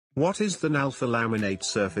What is the NALFA laminate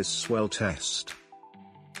surface swell test?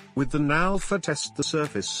 With the NALFA test, the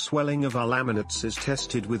surface swelling of our laminates is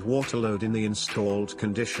tested with water load in the installed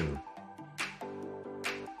condition.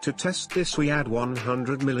 To test this, we add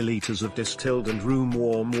 100 milliliters of distilled and room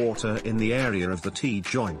warm water in the area of the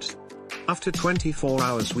T-joint. After 24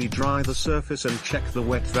 hours we dry the surface and check the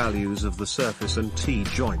wet values of the surface and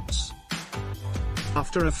T-joints.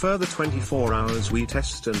 After a further 24 hours we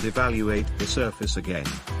test and evaluate the surface again.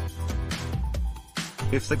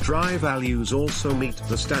 If the dry values also meet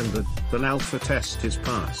the standard, the NALFA test is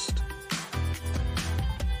passed.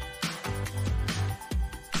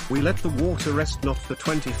 We let the water rest not for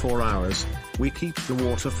 24 hours, we keep the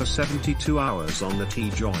water for 72 hours on the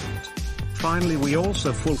T-joint. Finally, we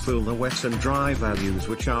also fulfill the wet and dry values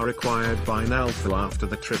which are required by NALFA after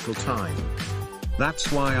the trickle time.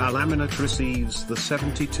 That's why our laminate receives the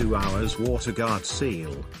 72 hours water guard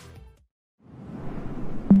seal.